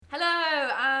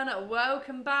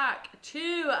Welcome back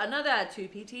to another 2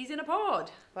 PTs in a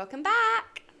pod. Welcome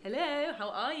back. Hello, how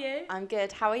are you? I'm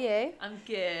good. How are you? I'm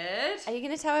good. Are you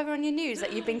going to tell everyone your news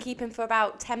that you've been keeping for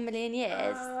about 10 million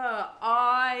years?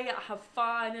 I have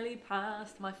finally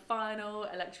passed my final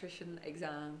electrician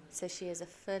exam. So she is a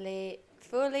fully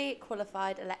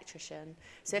qualified electrician.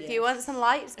 So if Yes. you want some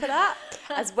lights put up,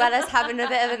 as well as having a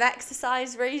bit of an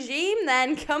exercise regime,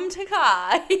 then come to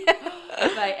Kai.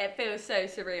 Mate, it feels so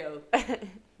surreal.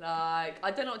 Like,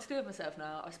 I don't know what to do with myself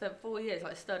now. I spent 4 years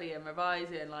studying,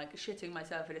 revising, shitting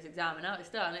myself for this exam, and now it's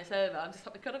done, it's over. I'm just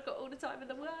like, God, I've got all the time in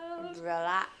the world.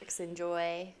 Relax,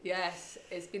 enjoy. Yes,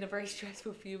 it's been a very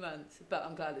stressful few months, but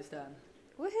I'm glad it's done.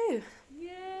 Woohoo.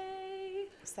 Yay.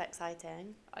 So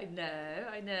exciting. I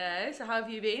know. So how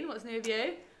have you been? What's new with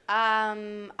you?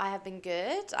 I have been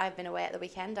good. I've been away at the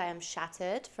weekend. I am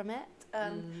shattered from it.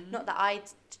 Not that I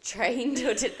trained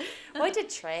or did. Well, I did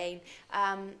train.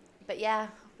 But yeah,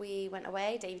 we went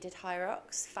away. Dave did high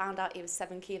rocks. Found out he was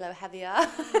 7 kilo heavier.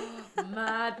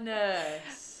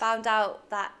 Madness. Found out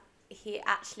that he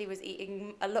actually was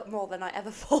eating a lot more than I ever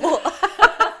thought.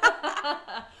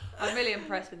 I'm really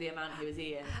impressed with the amount he was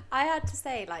eating. I had to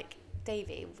say,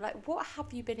 Davey, what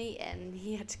have you been eating?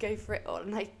 He had to go for it all.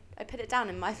 And I put it down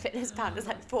in my fitness pad. It was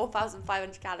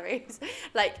 4,500 calories.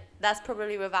 That's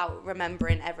probably without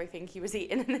remembering everything he was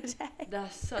eating in a day.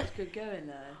 That's such good going,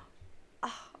 though.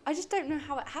 I just don't know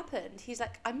how it happened. He's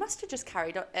like, I must have just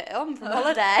carried it on from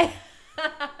holiday.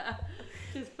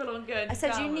 Just full on going. I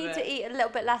said, you need to eat a little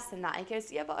bit less than that. He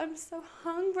goes, yeah, but I'm so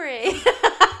hungry.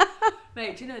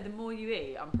 Mate, do you know, the more you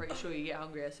eat, I'm pretty sure you get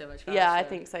hungrier so much faster. Yeah, I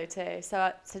think so too.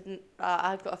 So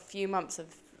I've got a few months of,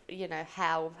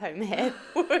 hell home here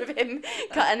with him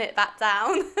cutting it back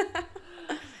down.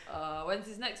 When's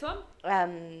his next one?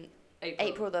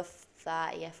 April the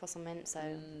 30th or something. So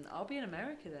I'll be in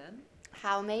America then.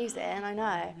 How amazing, I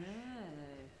know.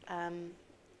 No.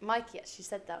 Mikey actually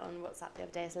said that on WhatsApp the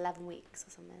other day. It's 11 weeks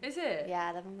or something. Is it?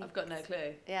 Yeah, 11 weeks. I've got no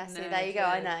clue. Yeah, see, No there you clue. go,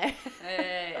 I know.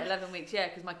 Hey, 11 weeks, yeah,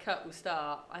 because my cut will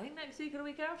start, I think next week or the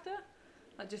week after.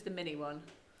 Just a mini one.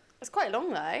 It's quite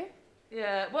long though.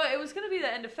 Yeah, well, it was going to be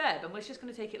the end of Feb, and we're just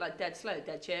going to take it dead slow,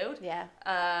 dead chilled. Yeah.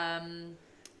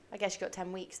 I guess you got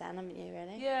 10 weeks then, haven't you,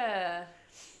 really? Yeah.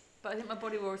 But I think my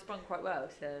body will respond quite well,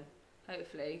 so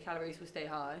hopefully calories will stay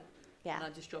high. Yeah. And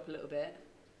I'll just drop a little bit.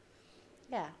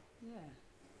 Yeah. Yeah.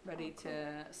 Ready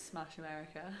to smash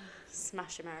America.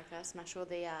 Smash America, smash all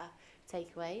the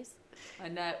takeaways. I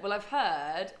know. Well, I've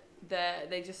heard that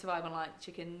they just survive on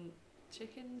chicken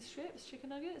strips, chicken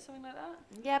nuggets, something like that.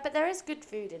 Yeah, but there is good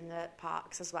food in the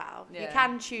parks as well. Yeah. You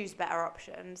can choose better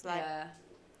options. Yeah.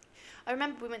 I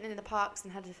remember we went in the parks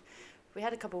and we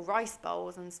had a couple rice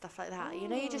bowls and stuff like that.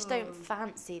 Ooh. You just don't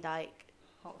fancy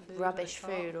Hot food, rubbish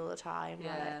hot. food all the time.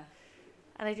 Yeah.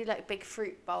 And I do big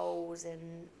fruit bowls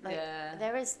and Yeah.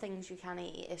 there is things you can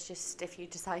eat. It's just if you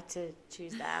decide to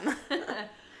choose them.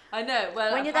 I know.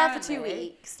 Well, when you're there for 2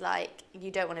 weeks,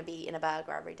 you don't want to be eating a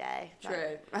burger every day.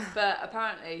 True. But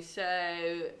apparently,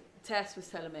 so Tess was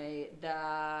telling me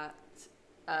that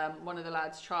one of the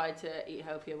lads tried to eat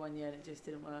healthier 1 year and it just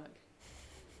didn't work.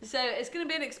 So it's going to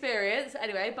be an experience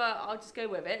anyway, but I'll just go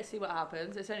with it, see what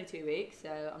happens. It's only 2 weeks,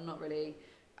 so I'm not really too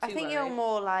I think worried. you're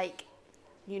more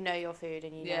you know your food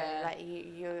and you Yeah. know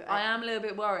you. I am a little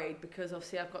bit worried because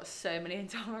obviously I've got so many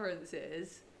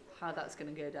intolerances. How that's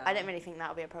going to go down? I don't really think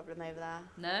that'll be a problem over there.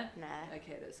 No? No,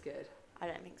 Okay, that's good. I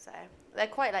don't think so. They're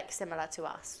quite similar to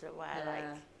us,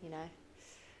 where Yeah.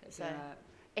 It's So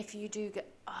if you do go,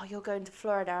 you're going to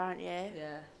Florida, aren't you?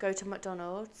 yeah. Go to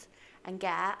McDonald's and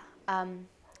get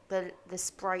the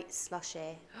Sprite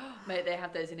slushie. Mate, they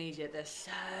have those in Egypt. They're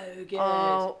so good.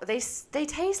 Oh, they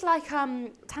taste like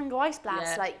Tango Ice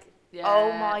Blast. Yeah.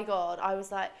 Oh my god! I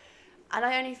was and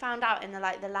I only found out in the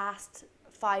last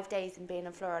 5 days in being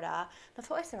in Florida. And I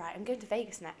thought it's alright. I'm going to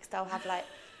Vegas next. I'll have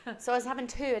so I was having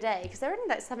 2 a day because they're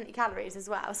only 70 calories as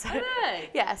well. So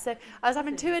yeah, so I was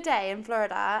having 2 a day in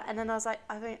Florida, and then I was I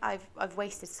think I've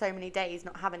wasted so many days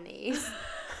not having these.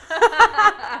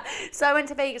 So I went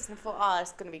to Vegas and thought,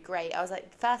 it's going to be great. I was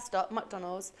first stop,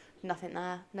 McDonald's, nothing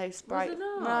there, no Sprite. Was it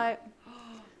not? No.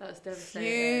 That's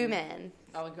devastating. Fuming.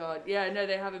 Oh my god. Yeah, no,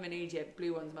 they have them in Egypt.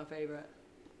 Blue one's my favourite.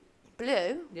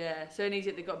 Blue? Yeah, so in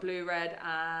Egypt they've got blue, red,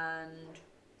 and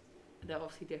they're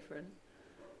obviously different.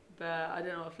 But I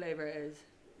don't know what flavour it is.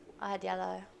 I had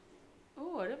yellow.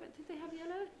 Oh, did they have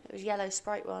yellow? It was yellow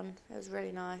Sprite one. It was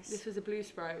really nice. This was a blue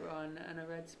Sprite one and a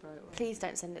red Sprite one. Please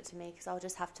don't send it to me because I'll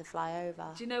just have to fly over.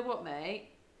 Do you know what, mate?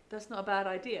 That's not a bad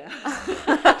idea.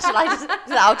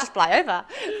 I'll just fly over.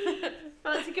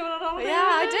 Fancy going on holiday?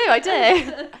 Yeah, I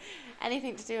do.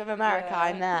 Anything to do with America, Yeah.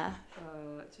 I'm there.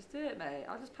 Oh, Just do it, mate.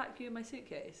 I'll just pack you in my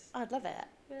suitcase. I'd love it.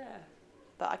 Yeah.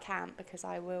 But I can't because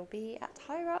I will be at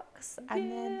High Rocks. And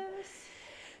yes. then...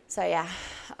 So, yeah.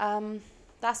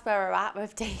 That's where we're at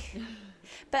with D.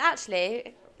 But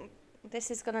actually,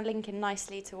 this is going to link in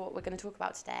nicely to what we're going to talk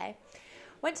about today.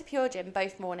 Went to Pure Gym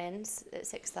both mornings at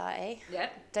 6:30. Yeah.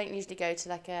 Don't usually go to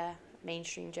like a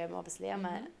mainstream gym, obviously.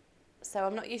 So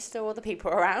I'm not used to all the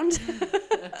people around.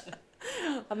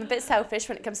 I'm a bit selfish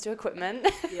when it comes to equipment.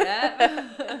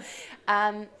 Yeah.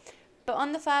 But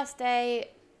on the first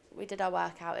day, we did our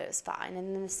workout. It was fine.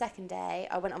 And then the second day,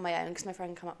 I went on my own because my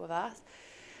friend came up with us.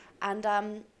 And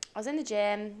I was in the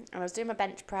gym and I was doing my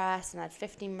bench press and I had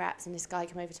 15 reps and this guy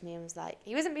came over to me and was like,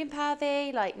 he wasn't being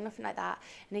pervy, like nothing like that.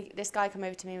 And this guy came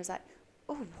over to me and was like,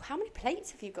 oh, how many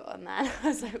plates have you got on there? And I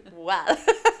was like, well.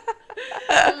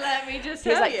 Let me just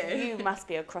tell you. He was like, you must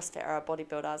be a CrossFitter or a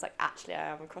bodybuilder. I was like, actually,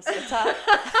 I am a CrossFitter.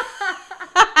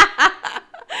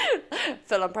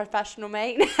 Full on professional,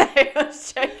 mate. No, I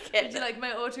was joking. Would you like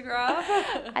my autograph?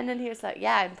 And then he was like,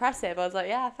 yeah, impressive. I was like,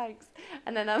 yeah, thanks.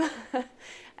 And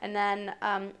then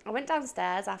I went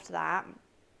downstairs after that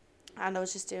and I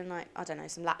was just doing like, I don't know,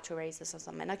 some lateral raises or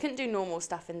something. I couldn't do normal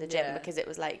stuff in the gym because it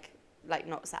was like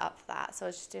not set up for that. So I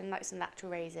was just doing like some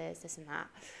lateral raises, this and that.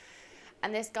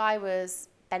 And this guy was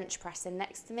bench pressing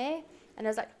next to me and there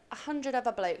was like 100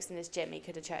 other blokes in this gym he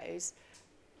could have chose.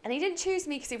 And he didn't choose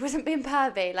me because he wasn't being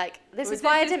pervy. Like, this is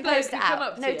why I didn't post it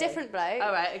out. No, different bloke.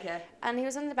 Oh, right, okay. And he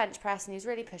was on the bench press and he was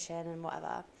really pushing and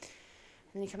whatever.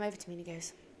 And then he came over to me and he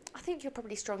goes, I think you're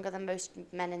probably stronger than most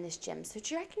men in this gym. So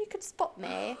do you reckon you could spot me?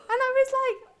 And I was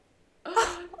like,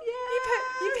 oh,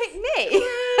 yeah, you picked me?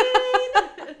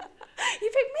 You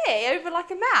picked me over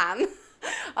like a man?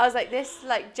 I was like, this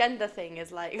like gender thing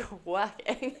is like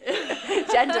working.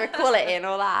 Gender equality and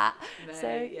all that. Mate,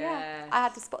 so yeah, I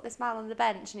had to spot this man on the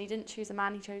bench and he didn't choose a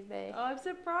man, he chose me. Oh, I'm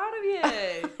so proud of you.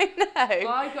 I know.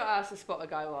 Well, I got asked to spot a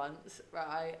guy once,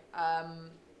 right?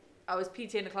 I was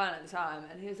PTing a client at the time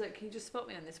and he was like, can you just spot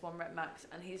me on this 1 rep max?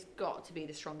 And he's got to be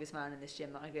the strongest man in this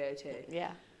gym that I go to.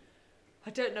 Yeah. I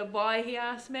don't know why he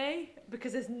asked me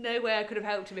because there's no way I could have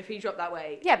helped him if he dropped that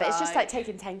weight. Yeah, but it's just like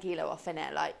taking 10 kilo off,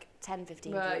 innit? Like 10,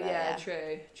 15 kilo. Yeah,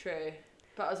 true.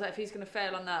 But I was like, if he's going to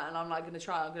fail on that and I'm like going to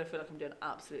try, I'm going to feel like I'm doing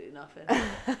absolutely nothing.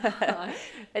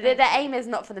 The aim is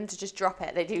not for them to just drop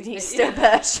it. They do need to still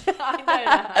push. I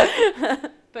know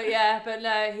that. But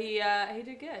no, he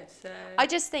did good. So I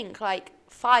just think like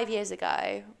 5 years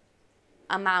ago,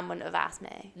 a man wouldn't have asked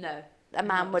me. No. A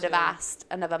man would have asked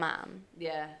another man.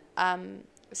 Yeah.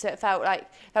 So it felt like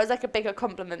that was like a bigger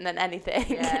compliment than anything.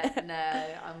 Yeah, no,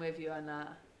 I'm with you on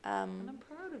that. And I'm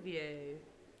proud of you.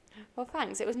 Well,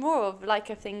 thanks. It was more of like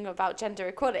a thing about gender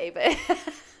equality, but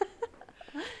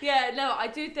yeah, no, I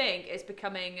do think it's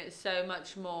becoming so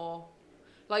much more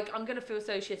like, I'm gonna feel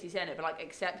so shitty saying it, but like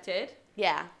accepted.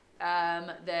 Yeah.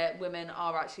 That women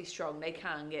are actually strong. They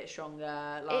can get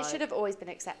stronger. Like, it should have always been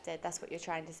accepted. That's what you're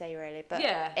trying to say, really. But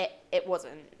yeah, it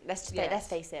wasn't. Let's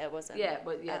face it, it wasn't. Yeah,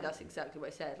 but that's exactly what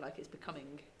I said. Like, it's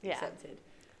becoming accepted.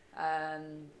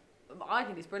 I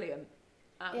think it's brilliant.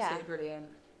 Absolutely brilliant.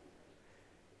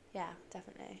 Yeah,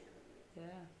 definitely. Yeah.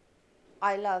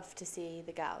 I love to see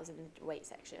the girls in the weight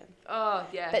section. Oh,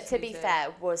 yeah. But to be fair,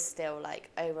 it was still,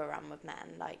 like, overrun with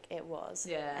men. Like, it was.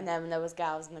 Yeah. And then there was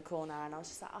girls in the corner, and I was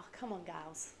just like, oh, come on,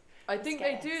 gals. I think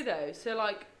they do, though. So,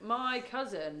 like, my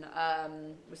cousin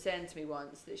was saying to me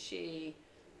once that she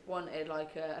wanted,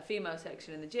 like, a female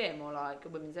section in the gym or, like, a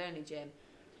women's-only gym.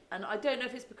 And I don't know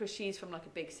if it's because she's from, like, a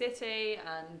big city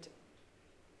and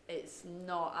it's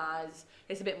not as...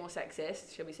 It's a bit more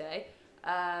sexist, shall we say.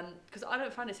 Because I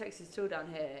don't find it sexist at all down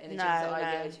here in the gyms that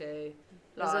I go to. Like,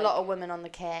 there's a lot of women on the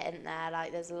kit, isn't there?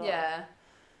 Like, there's a lot. Yeah.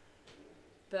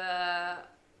 But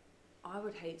I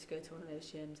would hate to go to one of those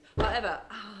gyms. However,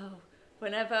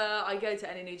 whenever I go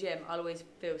to any new gym, I'll always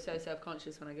feel so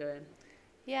self-conscious when I go in.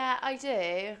 Yeah, I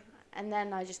do. And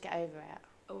then I just get over it.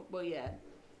 Oh, well, yeah.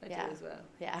 I do as well.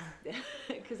 Yeah.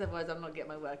 Because otherwise I'm not getting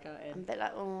my workout in. I'm a bit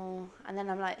like, oh. And then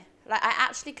I'm like, I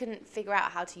actually couldn't figure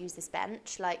out how to use this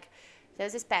bench. Like, there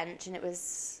was this bench and it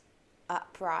was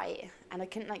upright and I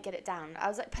couldn't like get it down. I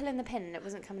was like pulling the pin and it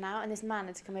wasn't coming out and this man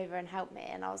had to come over and help me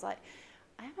and I was like,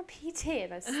 I am a PT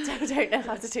and I still don't know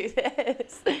how to do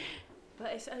this.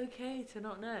 But it's okay to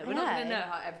not know. We're not going to know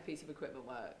how every piece of equipment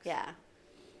works. Yeah.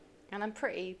 And I'm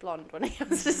pretty blonde when it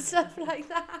comes to stuff like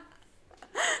that.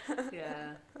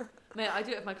 Yeah. Mate, I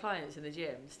do it with my clients in the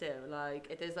gym still. Like,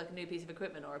 if there's like a new piece of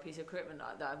equipment or a piece of equipment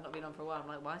that I've not been on for a while, I'm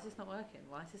like, why is this not working?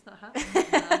 Why is this not happening?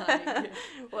 Like,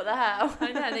 what the hell?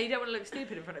 I know, and then you don't want to look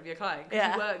stupid in front of your client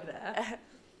because you work there.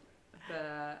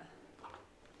 But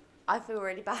I feel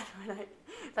really bad when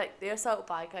like the assault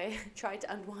bike, I tried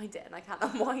to unwind it and I can't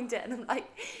unwind it, and I'm like,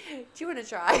 do you want to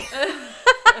try?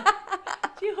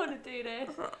 Do you want to do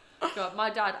this? God, my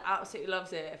dad absolutely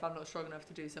loves it if I'm not strong enough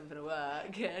to do something at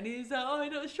work. And he's like, oh,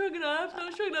 you're not strong enough,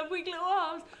 weak little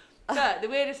arms. But the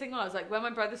weirdest thing was, like, when my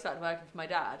brother started working for my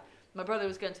dad, my brother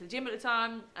was going to the gym at the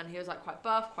time, and he was, like, quite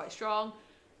buff, quite strong.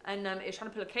 And he was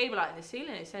trying to pull a cable out in the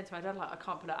ceiling. He said to my dad, like, I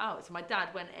can't pull it out. So my dad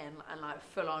went in and, like,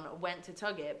 full on went to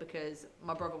tug it because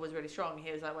my brother was really strong.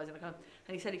 He was like, where's it going to come?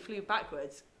 And he said he flew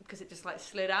backwards because it just, like,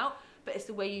 slid out. But it's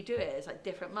the way you do it. It's, like,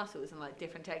 different muscles and, like,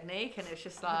 different technique. And it's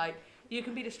just, like, you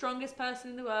can be the strongest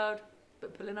person in the world,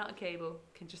 but pulling out a cable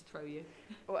can just throw you.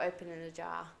 Or opening a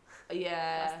jar.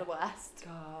 Yeah. That's the worst.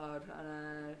 God, I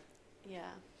know. Yeah.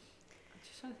 I'm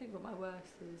just trying to think what my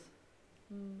worst is.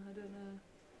 I don't know.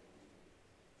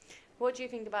 What do you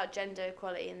think about gender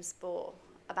equality in sport?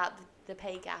 About the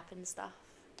pay gap and stuff?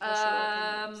 What's your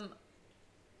opinions?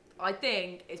 I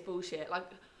think it's bullshit. Like,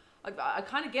 I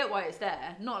kind of get why it's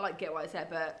there. Not like get why it's there,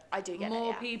 but I do get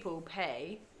more it, yeah. people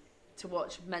pay to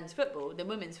watch men's football than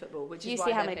women's football, which You is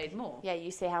see why how they're many, paid more. Yeah, you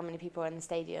see how many people are in the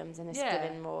stadiums, and it's Yeah.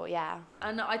 giving more, yeah.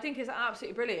 And I think it's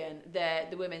absolutely brilliant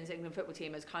that the women's England football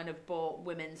team has kind of brought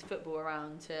women's football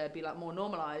around to be like more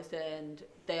normalised, and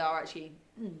they are actually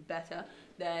better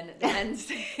than the men's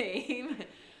team.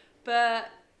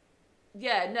 But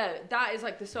yeah, no, that is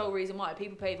like the sole reason why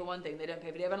people pay for one thing, they don't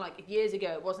pay for the other. And like years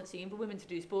ago, it wasn't seen for women to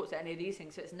do sports at any of these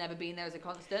things, so it's never been there as a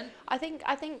constant. I think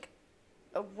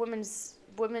a women's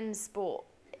sport,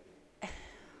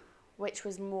 which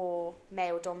was more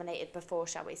male dominated before,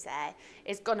 shall we say,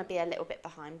 is gonna be a little bit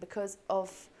behind because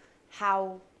of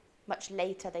how much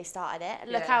later they started it.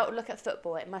 Look at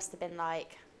football. It must have been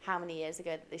like how many years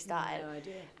ago that they started. No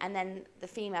idea. And then the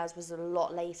females was a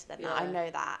lot later than that. I Yeah. know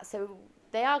that. So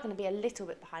they are going to be a little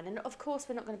bit behind. And of course,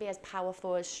 we're not going to be as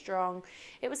powerful, as strong.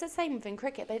 It was the same within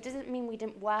cricket, but it doesn't mean we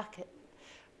didn't work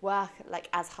like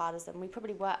as hard as them. We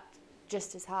probably worked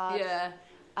just as hard. Yeah.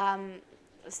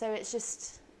 So it's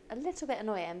just a little bit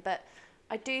annoying, but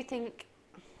I do think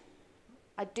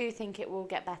it will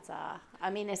get better. I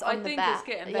mean, it's on the bet. I think it's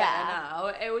getting better now.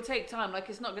 It will take time. Like,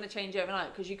 it's not going to change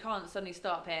overnight because you can't suddenly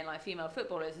start paying like female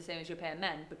footballers the same as you're paying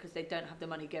men because they don't have the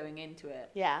money going into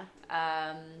it. Yeah.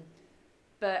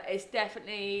 But it's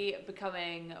definitely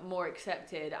becoming more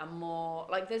accepted and more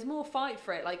like there's more fight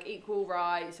for it, like equal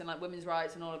rights and like women's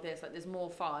rights and all of this. Like, there's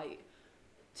more fight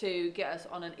to get us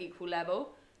on an equal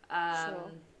level.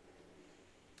 Sure.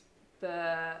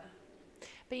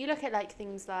 But you look at like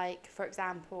things like, for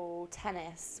example,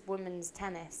 tennis. Women's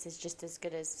tennis is just as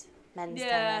good as men's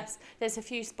tennis. There's a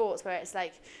few sports where it's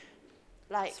like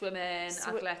swimming,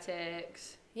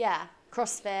 athletics. Yeah,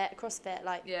 CrossFit.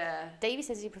 Like, yeah. Davey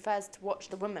says he prefers to watch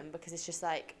the women because it's just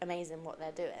like amazing what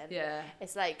they're doing. Yeah.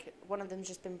 It's like one of them's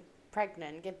just been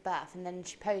pregnant, give birth, and then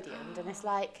she podiumed, and it's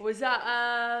like. Was that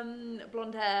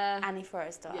blonde hair? Annie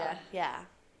Forrester. Yeah.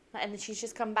 And she's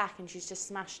just come back and she's just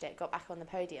smashed it, got back on the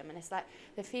podium, and it's like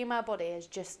the female body is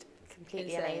just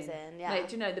completely amazing. Yeah. Mate,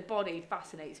 do you know, the body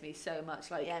fascinates me so much,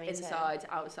 like inside,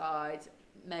 outside,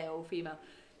 male, female.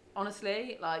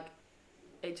 Honestly, like,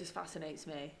 it just fascinates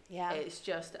me. Yeah. It's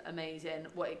just amazing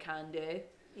what it can do.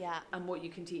 Yeah. And what you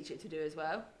can teach it to do as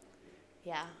well.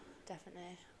 Yeah,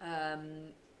 definitely.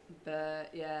 But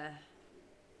yeah.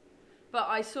 But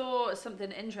I saw something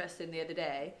interesting the other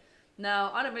day.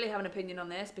 Now, I don't really have an opinion on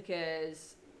this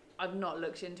because I've not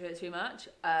looked into it too much.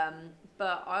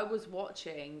 But I was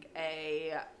watching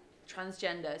a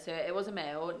transgender, so it was a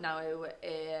male, now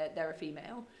they're a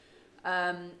female.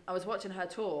 I was watching her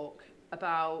talk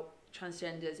about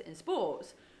transgenders in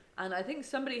sports, and I think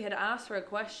somebody had asked her a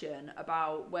question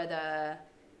about whether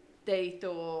they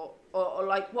thought, or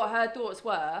like what her thoughts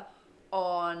were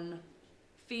on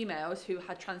females who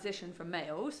had transitioned from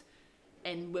males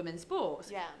in women's sports.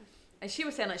 Yeah. And she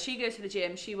was saying, like, she goes to the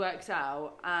gym, she works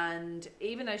out, and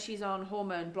even though she's on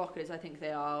hormone blockers, I think they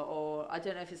are, or I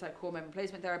don't know if it's like hormone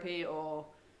replacement therapy or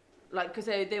like, because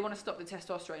they want to stop the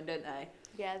testosterone, don't they?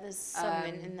 Yeah, there's some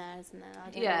in there, isn't there? I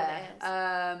don't know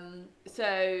what it is.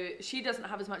 So she doesn't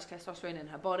have as much testosterone in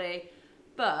her body,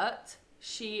 but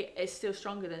she is still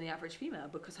stronger than the average female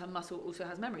because her muscle also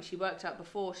has memory. She worked out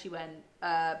before she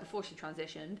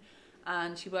transitioned,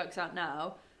 and she works out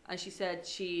now, and she said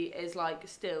she is like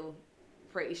still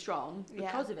pretty strong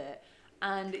because of it.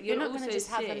 And you're not going to just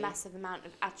have a massive amount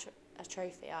of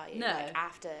atrophy, are you? No. Like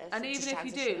after. And even if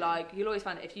you do, like, you'll always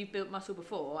find it. If you've built muscle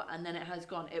before and then it has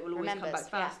gone, it will always come back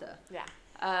faster. Yeah.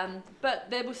 But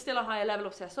there was still a higher level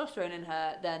of testosterone in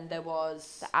her than there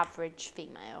was the average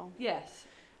female. Yes.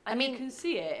 And I mean, you can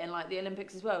see it in like the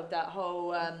Olympics as well. That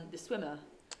whole the swimmer.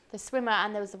 The swimmer,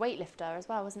 and there was the weightlifter as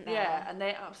well, wasn't there? Yeah, and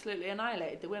they absolutely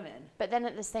annihilated the women. But then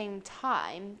at the same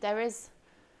time,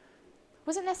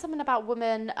 wasn't there something about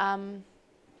women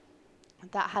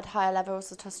that had higher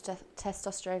levels of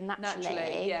testosterone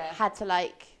naturally yeah. had to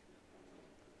like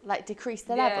decrease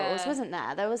the levels, wasn't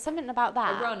there? There was something about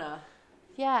that. A runner.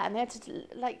 Yeah, and they had to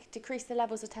like decrease the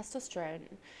levels of testosterone,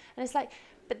 and it's like,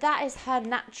 but that is her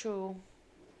natural.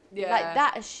 Yeah. Like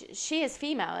that, she is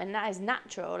female, and that is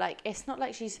natural. Like it's not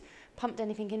like she's pumped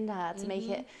anything into her to make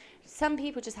it. Some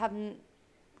people just have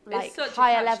like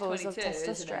higher levels of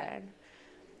testosterone.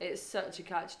 It's such a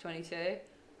catch-22.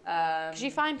 Because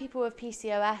you find people with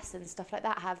PCOS and stuff like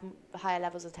that have higher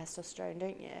levels of testosterone,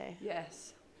 don't you?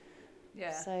 Yes.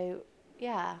 Yeah. So,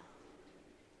 yeah.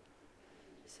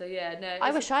 So, yeah, no.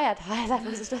 I wish I had higher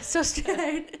levels of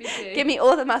testosterone. Me too. Give me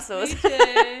all the muscles. Me too.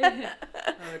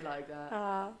 I would like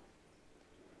that.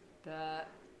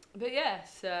 But yeah,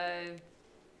 so...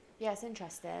 Yeah, it's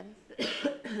interesting.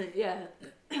 Yeah.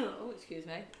 Oh, excuse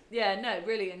me. Yeah, no,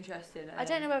 really interesting. I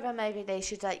don't know whether maybe they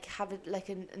should like have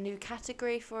a new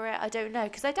category for it. I don't know,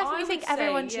 because I definitely think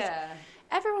everyone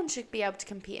should be able to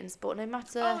compete in sport, no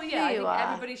matter who you I think are.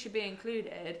 everybody should be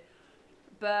included.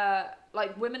 But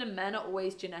like women and men are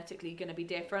always genetically going to be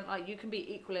different. Like you can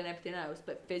be equal in everything else,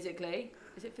 but physically,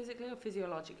 is it physically or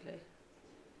physiologically?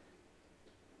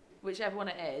 Whichever one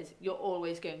it is, you're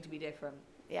always going to be different.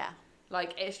 Yeah.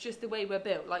 Like it's just the way we're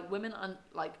built. Like women are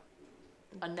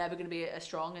never going to be as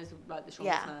strong as like the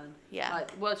strongest man. Yeah.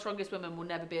 Like the world's strongest woman will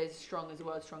never be as strong as the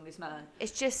world's strongest man.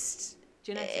 It's just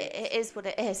genetics. It is what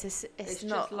it is. It's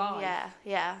not just life.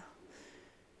 Yeah.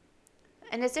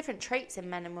 And there's different traits in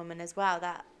men and women as well.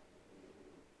 That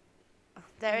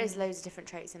there is loads of different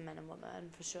traits in men and women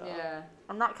for sure. Yeah.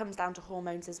 And that comes down to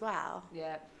hormones as well.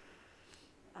 Yeah.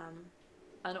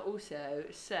 And also,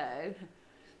 so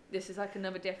this is like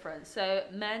another difference. So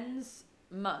men's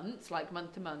months, like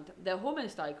month to month, their hormone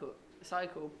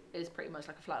cycle is pretty much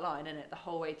like a flat line, isn't it? The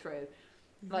whole way through.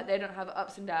 Mm-hmm. Like they don't have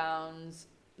ups and downs.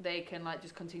 They can like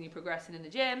just continue progressing in the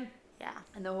gym. Yeah.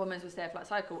 And the hormones will stay a flat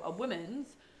cycle. A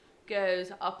woman's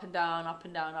goes up and down, up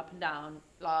and down, up and down,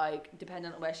 like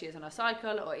depending on where she is on her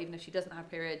cycle, or even if she doesn't have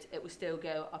periods, it will still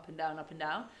go up and down, up and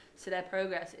down. So their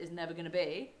progress is never going to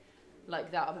be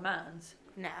like that of a man's.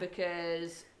 No.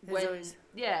 Because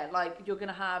like you're going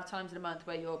to have times in a month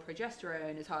where your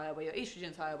progesterone is higher, where your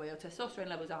estrogen's higher, where your testosterone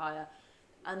levels are higher,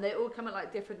 and they all come at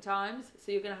like different times.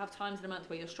 So you're going to have times in a month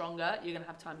where you're stronger, you're going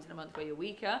to have times in a month where you're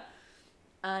weaker,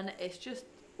 and it's just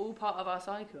all part of our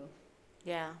cycle.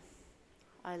 Yeah.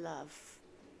 I love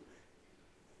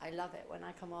it when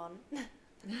I come on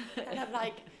and I'm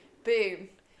like, boom,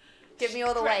 give me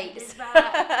all the weights.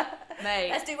 Mate,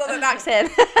 let's do what we're max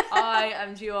in. I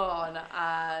am due on,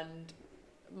 and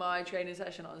my training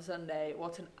session on Sunday,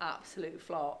 what an absolute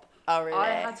flop. Oh, really? I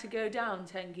had to go down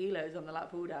 10 kilos on the lat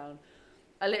pull down.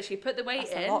 I literally put the weight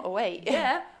in. That's a lot of weight.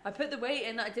 Yeah, I put the weight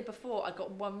in that I did before. I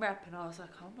got one rep and I was like,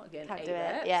 oh, I'm not getting Can't 8 do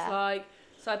reps. It. Yeah. Like,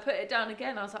 so I put it down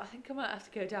again. I was like, I think I might have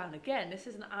to go down again. This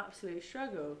is an absolute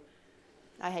struggle.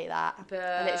 I hate that. But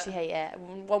I literally hate it.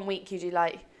 1 week you do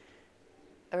like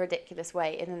a ridiculous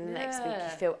weight, and then the next week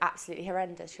you feel absolutely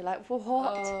horrendous. You're like, what?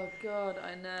 Oh God,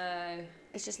 I know.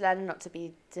 It's just learning not to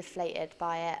be deflated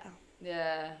by it.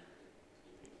 Yeah.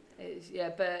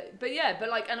 But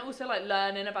like, and also like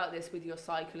learning about this with your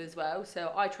cycle as well.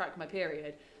 So I track my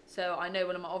period, so I know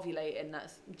when I'm ovulating,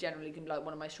 that's generally gonna be like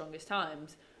one of my strongest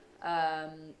times.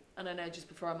 And I know just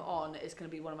before I'm on, it's going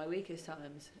to be one of my weakest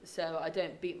times. So I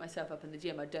don't beat myself up in the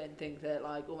gym. I don't think that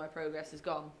like all my progress is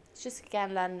gone. It's just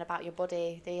again learning about your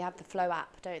body. They have the Flow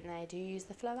app, don't they? Do you use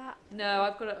the Flow app? No,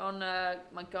 I've got it on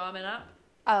my Garmin app.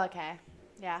 Oh, okay.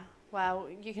 Yeah. Well,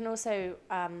 you can also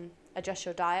adjust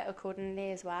your diet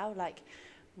accordingly as well. Like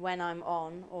when I'm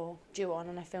on or due on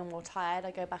and I feel more tired,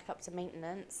 I go back up to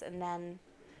maintenance, and then,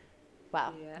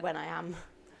 when I am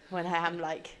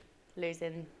like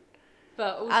losing.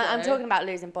 But also, I'm talking about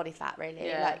losing body fat, really.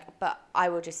 Yeah. But I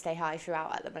will just stay high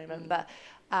throughout at the moment. But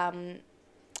I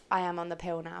am on the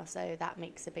pill now, so that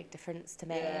makes a big difference to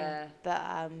me. Yeah.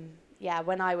 But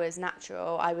when I was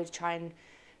natural, I would try and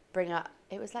bring up.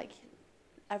 It was like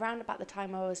around about the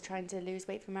time I was trying to lose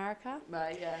weight for America.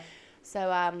 Right. Yeah.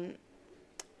 So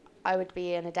I would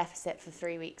be in a deficit for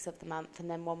 3 weeks of the month, and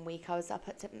then 1 week I was up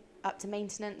to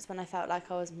maintenance when I felt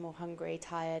like I was more hungry,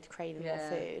 tired, craving more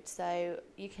food. So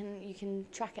you can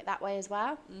track it that way as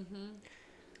well. Mhm.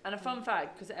 And a fun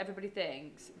fact, because everybody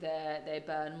thinks that they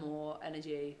burn more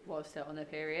energy whilst they're on their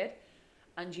period,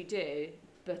 and you do,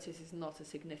 but it is not a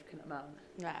significant amount.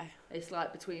 No. It's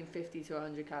like between 50 to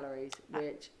 100 calories,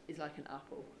 which is like an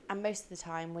apple. And most of the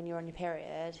time when you're on your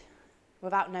period,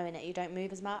 without knowing it, you don't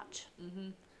move as much.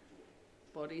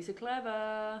 Bodies are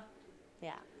clever.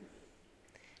 Yeah.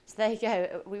 So there you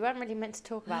go. We weren't really meant to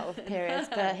talk about periods,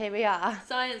 but here we are.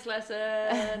 Science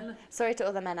lesson. Sorry to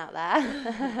all the men out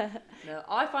there. No,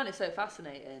 I find it so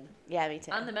fascinating. Yeah, me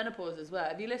too. And the menopause as well.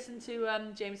 Have you listened to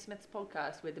James Smith's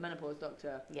podcast with the menopause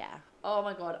doctor? Yeah. Oh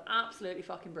my god, absolutely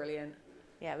fucking brilliant.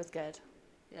 Yeah, it was good.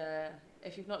 Yeah,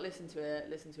 if you've not listened to it,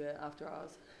 listen to it after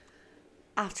ours.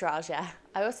 After ours, yeah.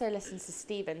 I also listened to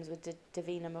Stevens with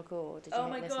Davina McCall. Did you Oh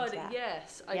my listen god, to that?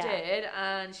 yes, I did.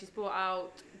 And she's brought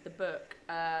out the book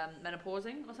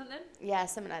Menopausing or something. Yeah,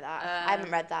 something like that. I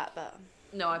haven't read that, but...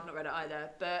 No, I've not read it either.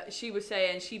 But she was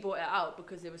saying she brought it out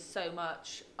because there was so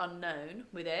much unknown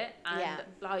with it. And,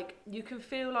 like, you can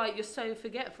feel like you're so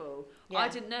forgetful. Yeah. I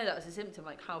didn't know that was a symptom,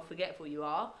 like, how forgetful you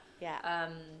are. Yeah.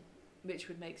 Which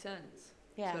would make sense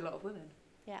to a lot of women.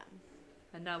 Yeah.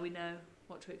 And now we know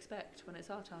what to expect when it's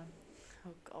our time.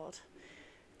 Oh, God.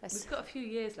 We've got a few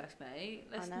years left, mate.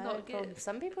 Let's not get...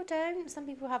 Some people don't. Some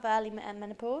people have early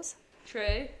menopause.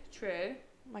 True.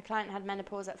 My client had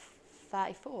menopause at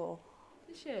 34.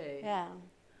 Did she? Yeah.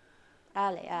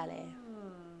 Early. Oh.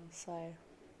 So,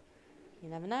 you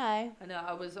never know. I know,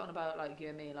 I was on about, like, you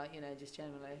and me, like, you know, just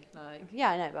generally, like...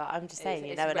 Yeah, I know, but I'm just saying,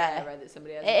 you never know. It's rare that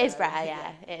somebody else... It is rare,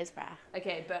 yeah. It is rare.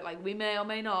 Okay, but, like, we may or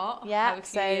may not have a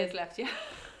few years left, yeah.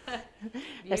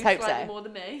 Let's hope slightly so. more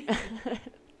than me.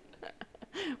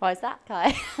 Why is that,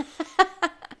 Kai?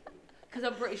 Because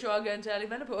I'm pretty sure I'll go into early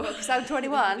menopause. Because I'm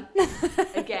 21.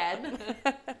 Again.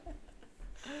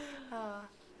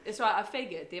 It's right, I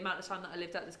figured the amount of time that I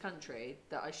lived out this country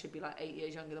that I should be like 8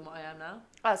 years younger than what I am now.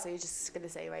 Oh, so you're just going to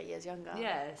say you're 8 years younger?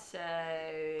 Yeah, so...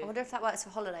 I wonder if that works for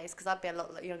holidays, because I'd be a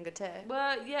lot younger too.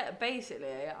 Well, yeah,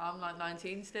 basically, I'm like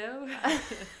 19 still.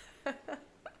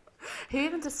 Who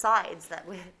even decides that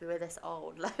we're this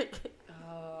old? Like...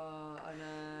 Oh, I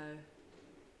know.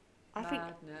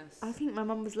 Madness. I think my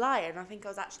mum was lying. I think I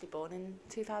was actually born in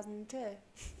 2002.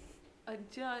 I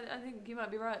think you might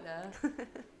be right there. I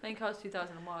think I was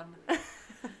 2001.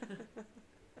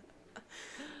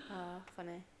 Oh,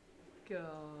 funny.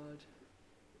 God.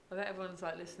 I bet everyone's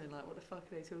like listening, like, what the fuck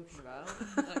are they talking about?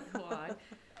 Like, why?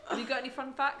 Have you got any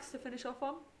fun facts to finish off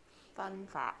on? Fun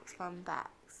facts.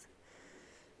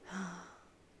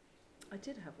 I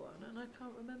did have one and I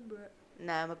can't remember it.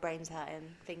 No, my brain's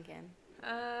hurting thinking.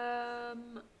 No,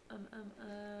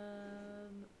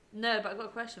 but I've got a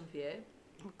question for you.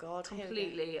 Oh God.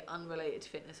 Completely unrelated to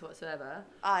fitness whatsoever.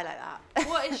 I like that.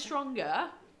 What is stronger,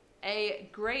 a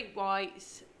great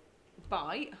white's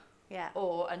bite,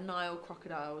 or a Nile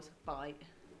crocodile's bite?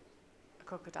 A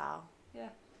crocodile. Yeah.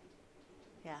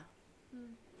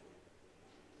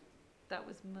 That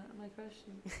was my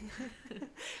question.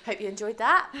 Hope you enjoyed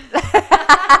that.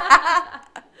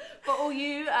 For all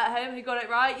you at home who got it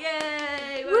right,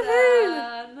 yay! Well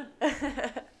done.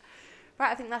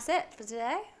 Right, I think that's it for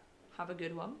today. Have a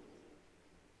good one.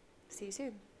 See you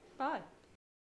soon. Bye.